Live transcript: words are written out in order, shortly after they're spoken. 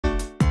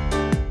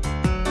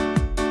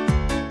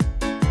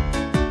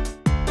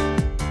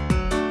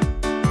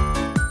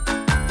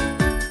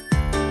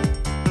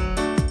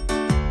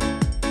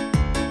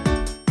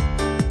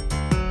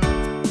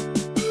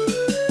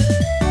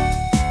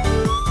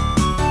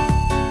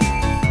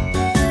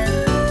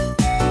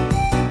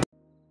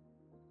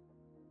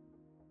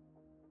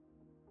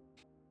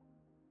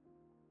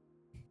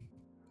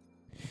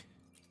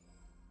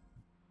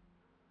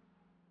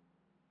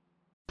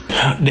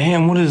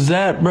Damn, what is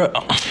that, bro?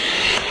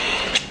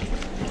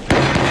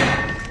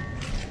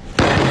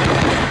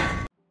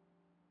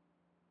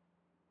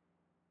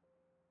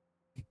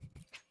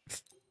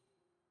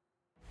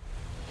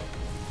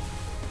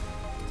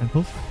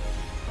 Temples?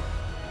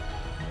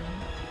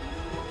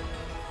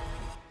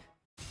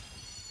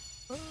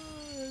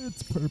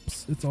 It's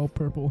perps. It's all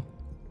purple.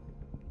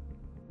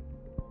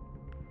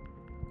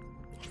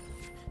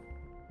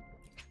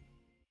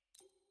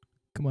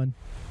 Come on.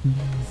 Please,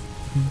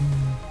 please,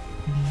 please.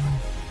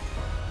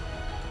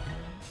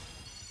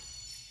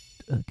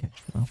 Okay,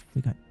 well,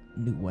 we got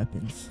new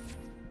weapons.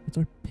 What's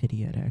our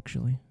pity at,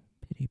 actually?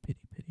 Pity, pity,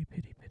 pity,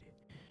 pity, pity.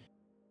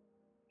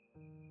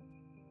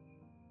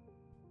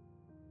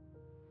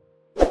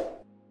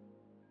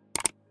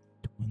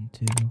 1,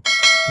 2, 3, 4,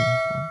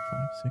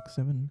 5, 6,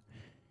 7,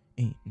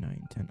 8,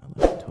 9, 10,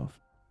 11, 12.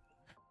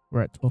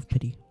 We're at 12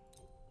 pity.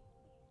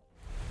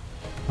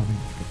 Probably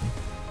not good thing.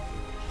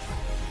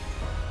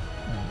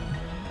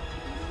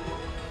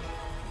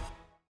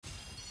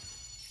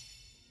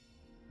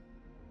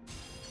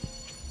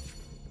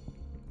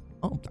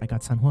 Oh, I got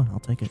Sanhua. I'll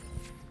take it.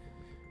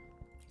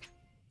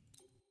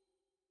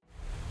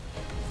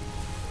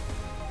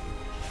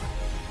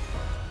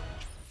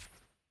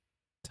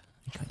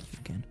 I got you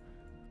again.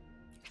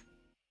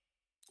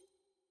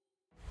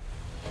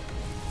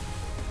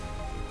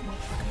 Come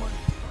on.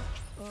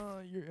 Oh,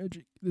 you're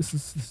edgy. This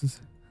is.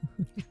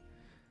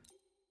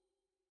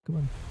 Come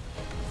on.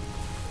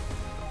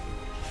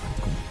 Let's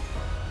go.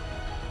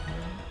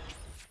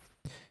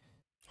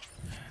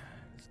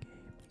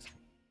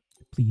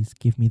 Please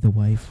give me the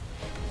wife.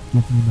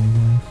 Give me my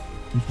wife.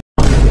 Give me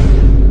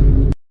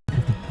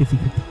 50,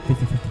 50,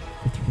 50, 50,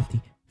 50, 50,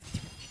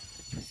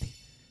 50, 50,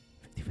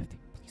 50, 50,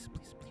 please,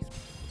 please, please.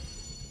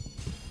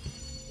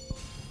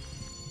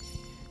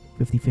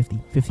 50, 50,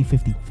 50,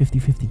 50, 50,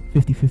 50,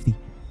 50, 50.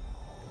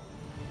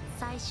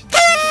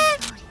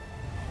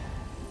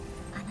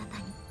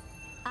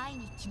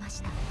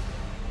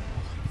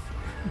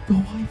 The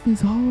wife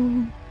is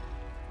home.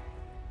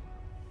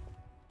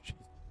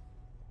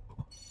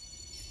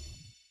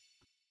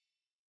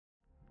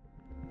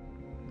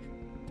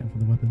 Time for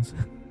the weapons.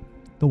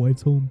 The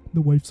wife's home.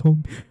 The wife's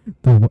home.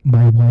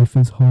 My wife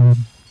is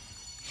home.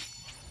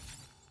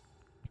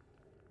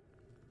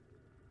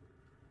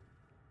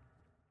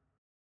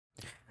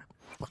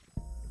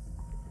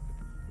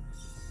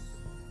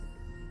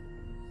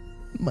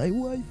 My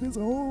wife is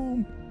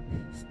home.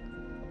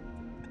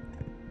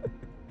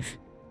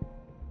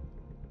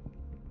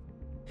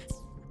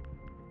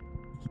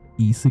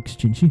 E6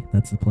 Jinhsi,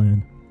 that's the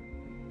plan.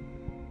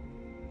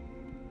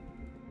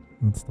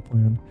 That's the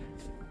plan.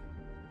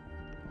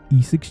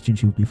 E6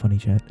 Jinhsi would be funny,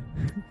 chat.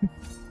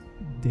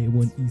 Day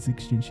 1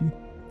 E6 Jinhsi.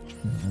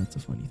 No, that's a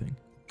funny thing.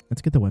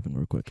 Let's get the weapon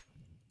real quick.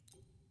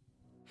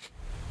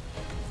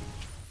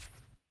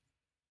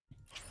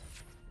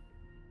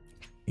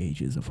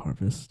 Ages of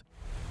Harvest.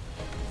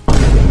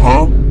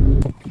 Huh?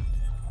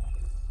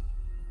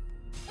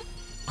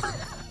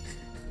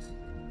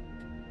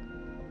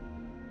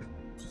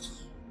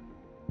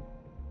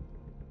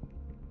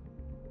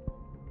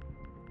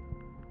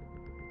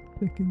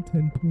 Second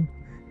temple.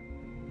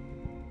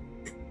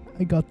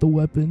 I got the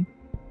weapon.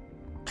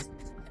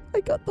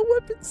 I got the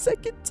weapon.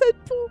 Second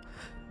temple.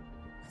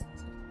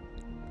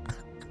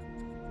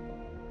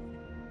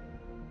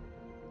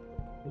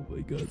 Oh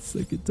my god,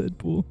 second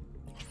temple.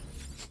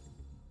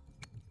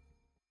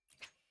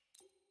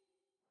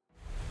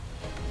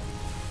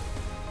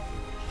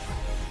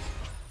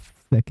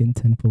 Second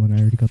temple and I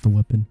already got the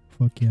weapon.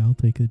 Fuck yeah, I'll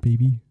take it,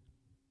 baby.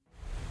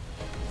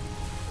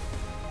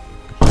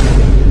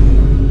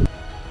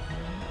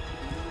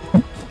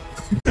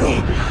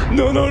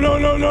 No, no, no,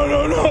 no, no,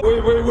 no, no.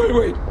 Wait, wait, wait,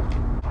 wait. Wait,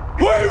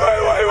 wait,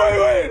 wait, wait,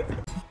 wait.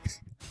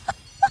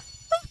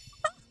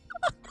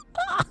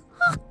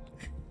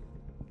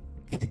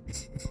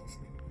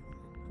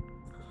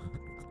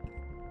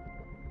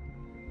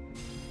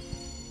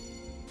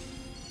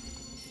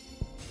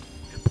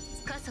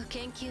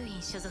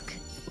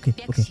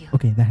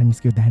 Okay, that had me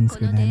scared, that had me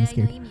scared, that had me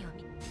scared.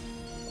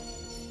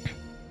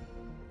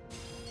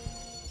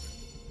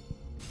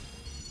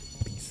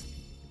 Please.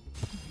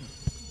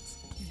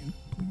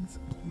 Please.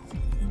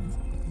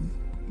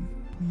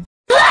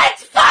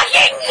 Let's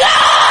fucking go!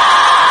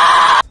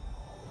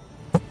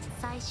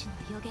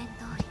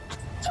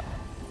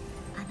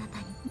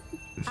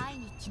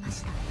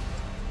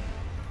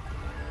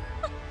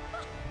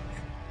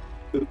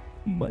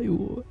 My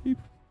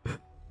wife.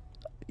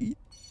 I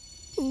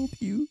told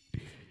you.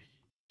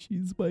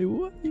 She's my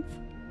wife.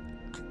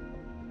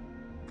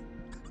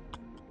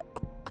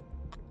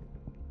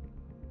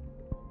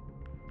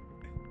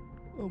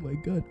 Oh my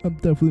god, I'm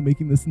definitely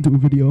making this into a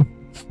video.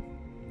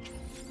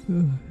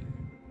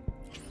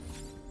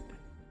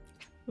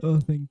 Oh,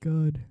 thank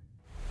god.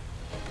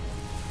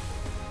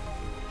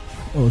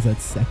 Oh, is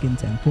that second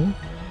temple?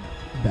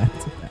 Back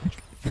to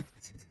back.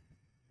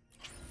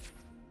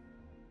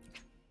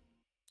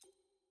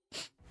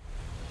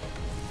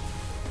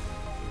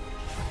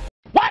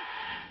 What?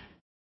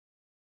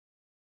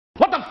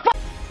 What the fuck?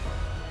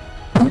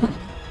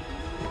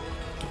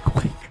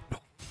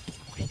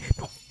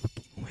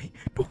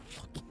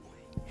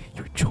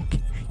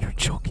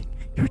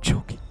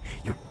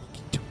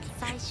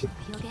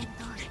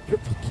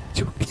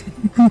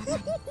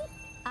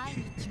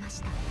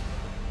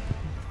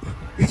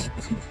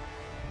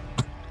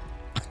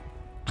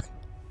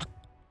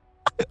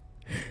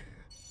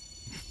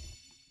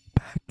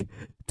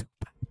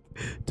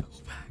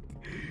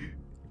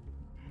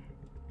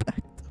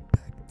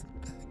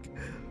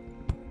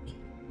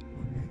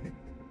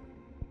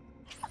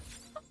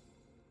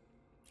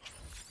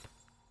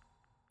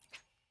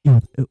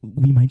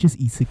 we might just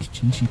E6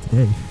 Jinhsi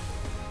today.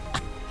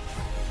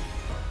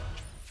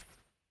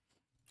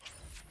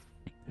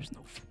 There's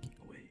no fucking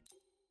way.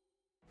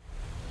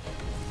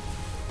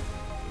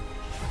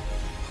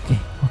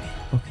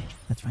 Okay.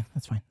 That's fine.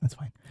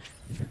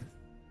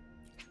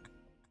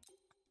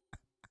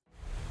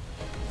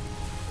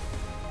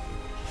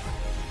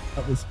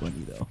 That was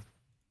funny though.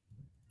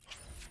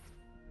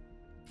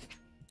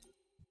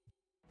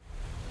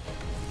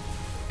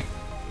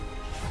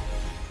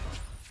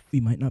 We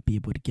might not be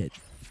able to get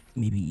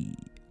maybe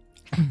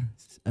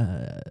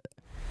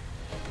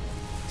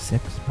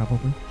 6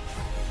 probably.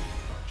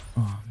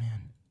 Oh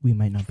man, we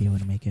might not be able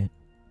to make it.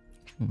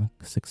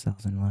 Look,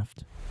 6,000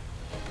 left.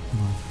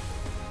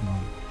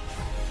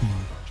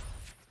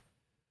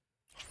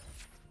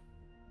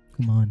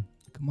 Come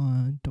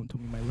on. Don't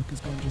tell me my luck is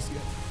gone just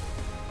yet.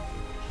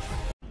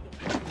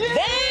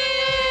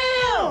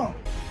 Damn!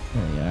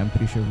 Yeah, I'm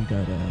pretty sure we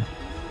got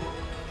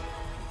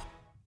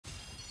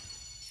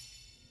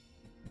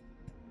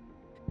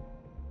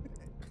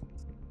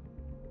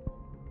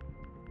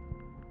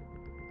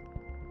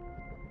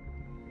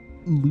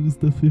lose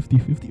the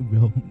 50-50.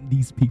 Bro,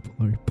 these people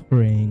are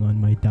preying on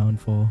my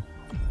downfall.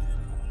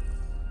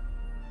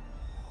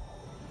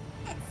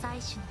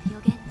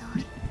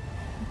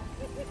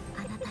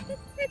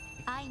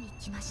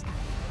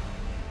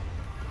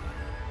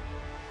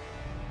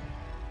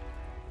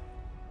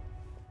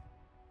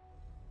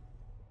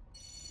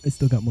 I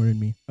still got more in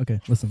me.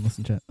 Okay, listen,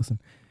 chat, listen.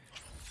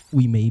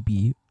 We may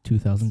be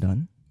 2,000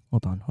 done.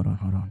 Hold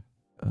on.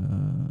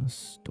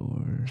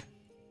 Store.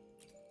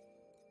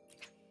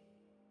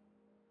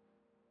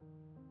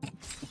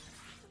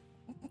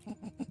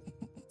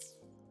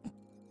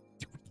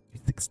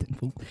 Six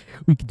temples.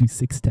 We could do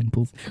 6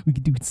 temples. We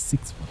could do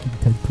 6 fucking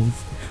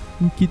temples.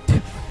 We could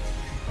do...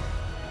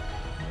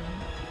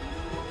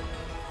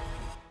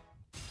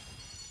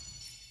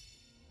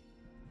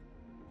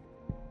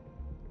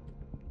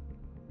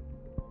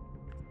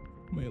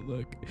 My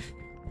luck.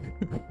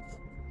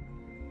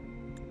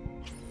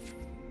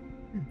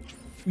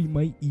 We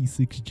might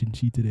E6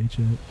 Jinhsi today,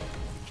 chat.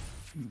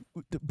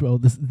 Bro,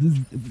 this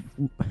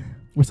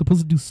we're supposed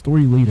to do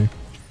story later.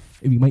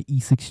 And we might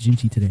E6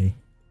 Jinhsi today.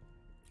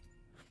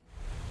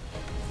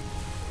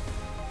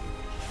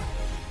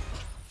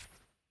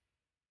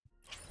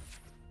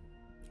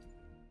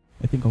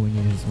 I think all we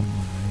need is one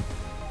more,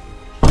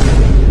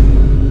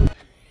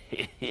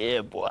 right?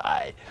 Yeah,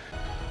 boy.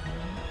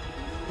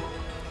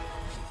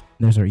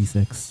 There's our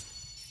E6.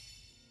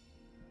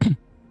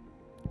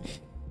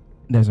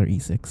 There's our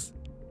E6.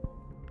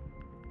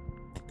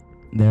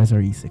 There's our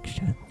E6,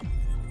 chat.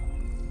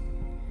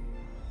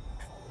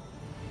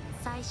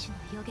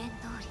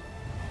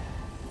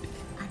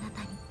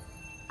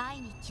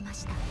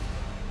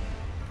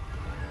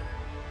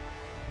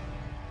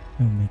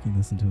 I'm making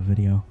this into a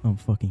video. I'm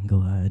fucking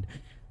glad.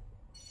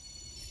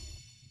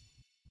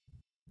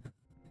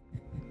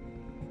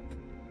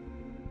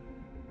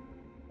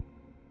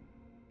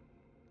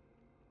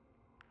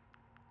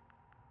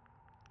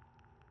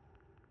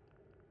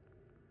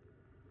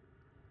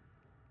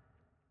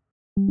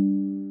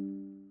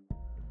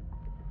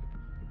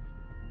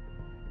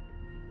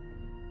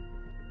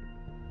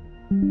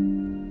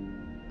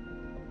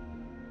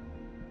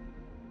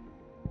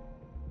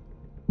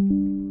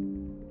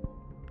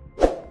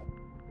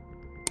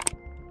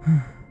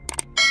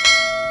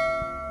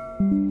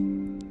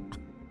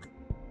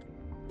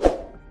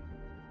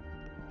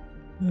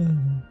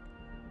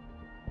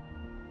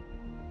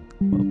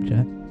 Well,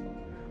 chat.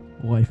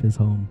 Wife is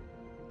home.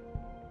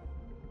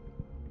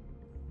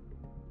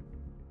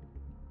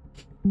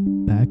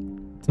 Back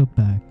to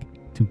back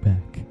to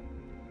back.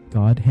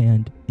 God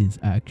hand is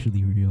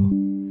actually real.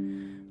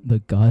 The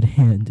God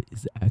hand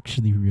is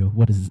actually real.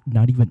 What is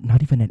not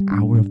even an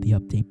hour of the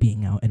update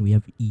being out and we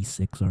have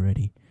E6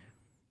 already.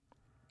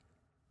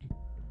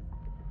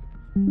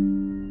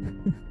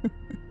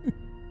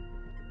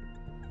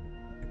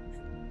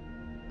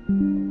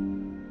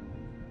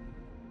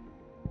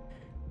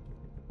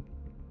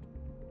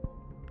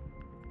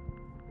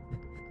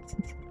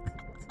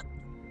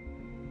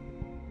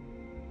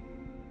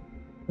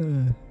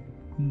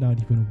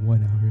 Not even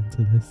 1 hour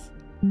into this.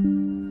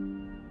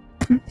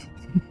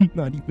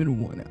 Not even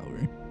 1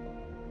 hour.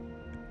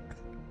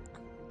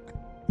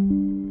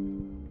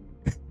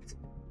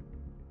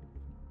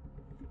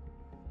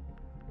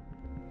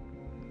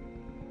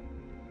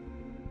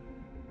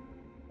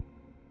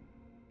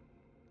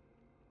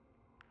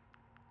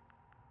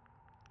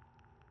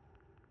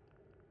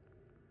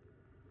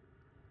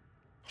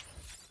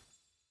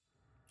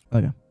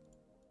 Okay.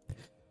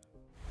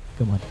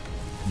 Come on.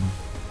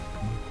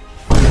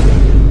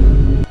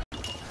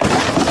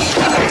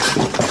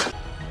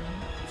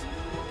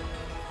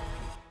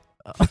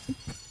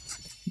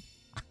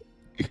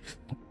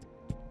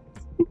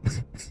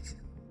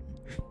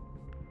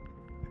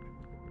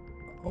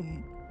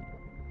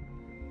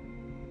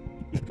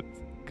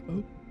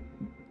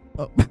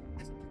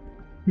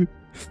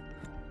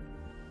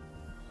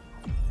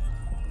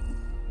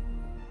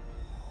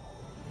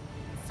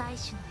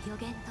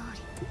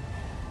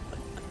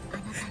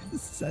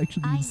 This is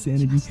actually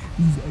insanity. This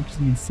is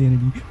actually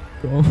insanity,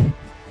 bro.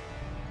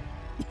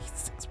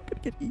 E6, we're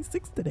gonna get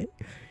E6 today.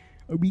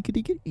 Are we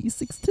gonna get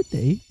E6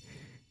 today?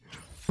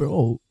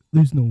 Bro,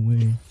 there's no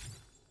way.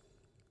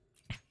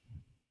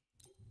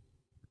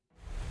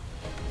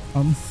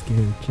 I'm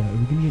scared, chat.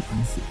 We're gonna get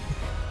E6.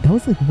 That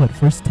was like what,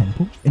 first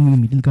tempo? And we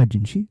immediately got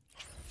Jinhsi?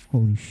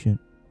 Holy shit.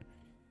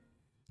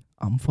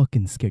 I'm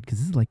fucking scared because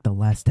this is like the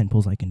last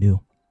tempos I can do.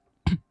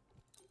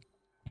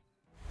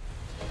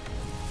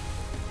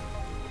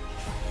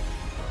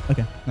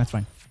 Okay, that's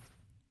fine.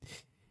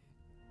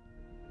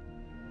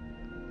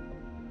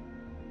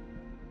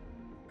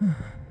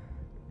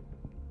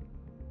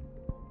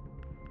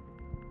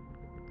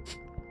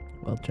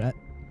 Well, chat.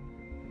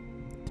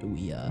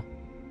 We're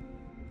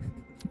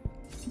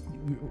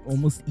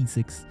almost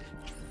E6.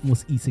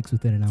 Almost E6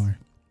 within an hour.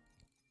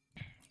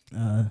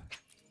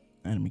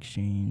 Item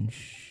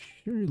exchange.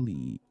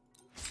 Surely.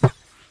 We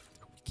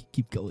can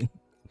keep going.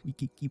 We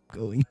can keep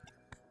going.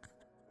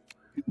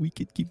 We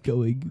can keep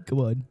going. Come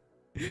on.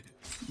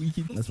 We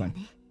can. That's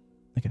fine.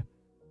 Okay.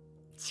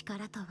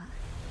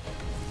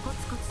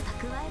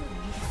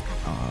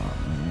 Oh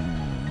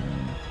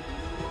man.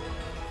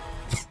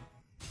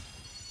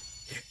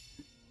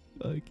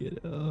 Fuck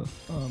it up.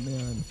 Oh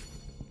man.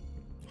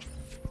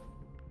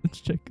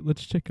 Let's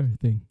check our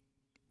thing.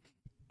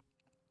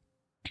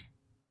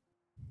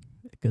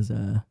 Because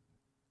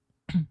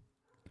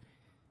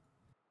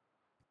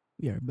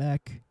we are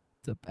back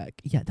to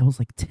back. Yeah, that was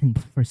like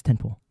first 10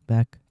 pull.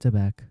 Back to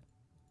back.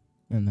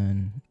 And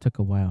then took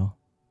a while.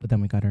 But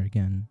then we got her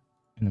again.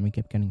 And then we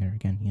kept getting her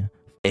again, yeah.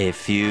 A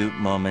few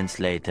moments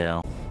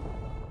later.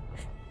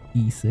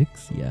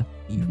 E6? Yeah.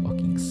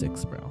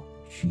 E6, bro.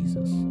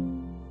 Jesus.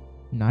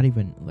 Not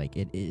even, like,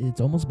 it's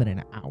almost been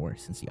an hour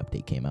since the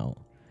update came out.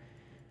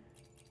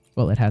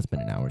 Well, it has been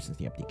an hour since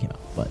the update came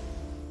out, but...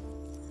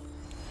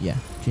 yeah,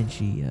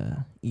 Jinhsi,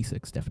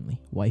 E6, definitely.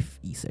 Wife,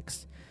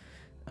 E6.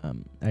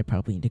 I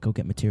probably need to go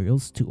get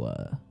materials to,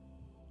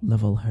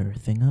 level her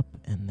thing up,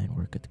 and then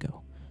we're good to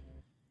go.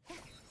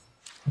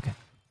 Okay.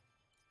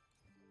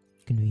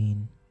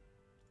 Convene.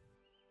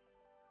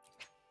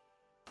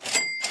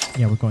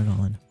 Yeah, we're going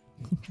all in.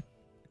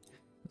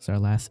 It's our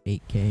last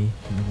 8K, and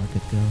then we're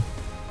good to go.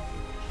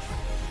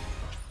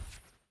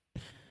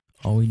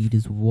 All we need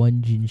is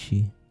one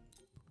Jinhsi.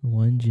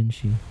 One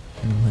Jinhsi,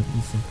 and we'll have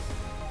E6.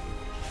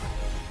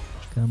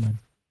 Come on.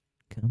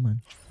 Come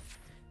on.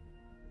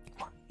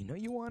 You know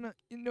you wanna.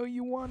 You know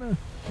you wanna.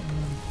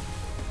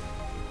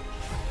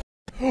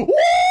 Woo!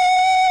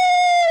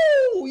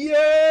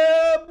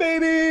 Yeah,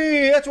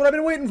 baby! That's what I've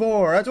been waiting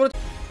for. That's what.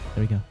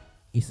 There we go.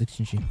 E6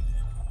 Jinhsi.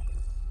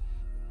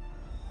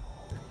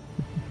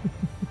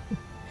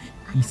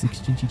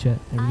 E6 Jinhsi chat.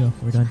 There we go.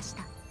 We're done.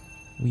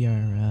 We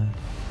are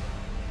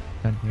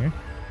done here.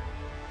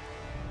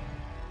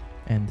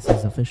 And this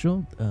is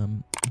official.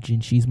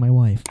 Jinhsi's my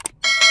wife.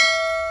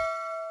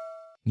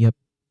 Yep.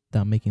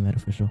 I'm making that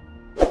official.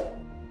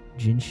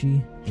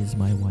 Jinhsi is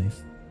my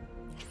wife.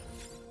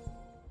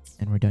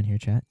 And we're done here,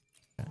 chat.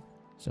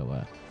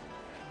 So,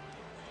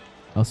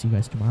 I'll see you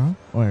guys tomorrow.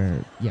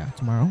 Or, yeah,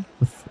 tomorrow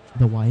with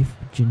the wife,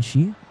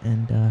 Jinhsi.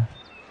 And, I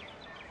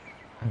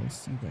will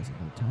see you guys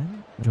another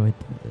time. Enjoyed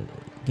the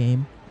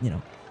game. You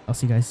know, I'll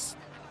see you guys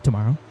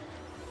tomorrow.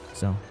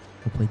 So,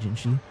 we'll play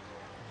Jinhsi.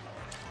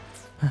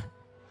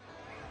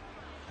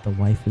 The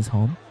wife is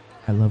home.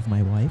 I love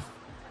my wife.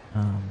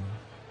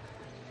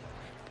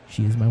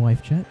 She is my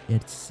wife, chat.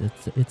 It's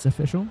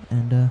official.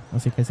 And, I'll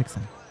see you guys next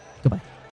time. Goodbye.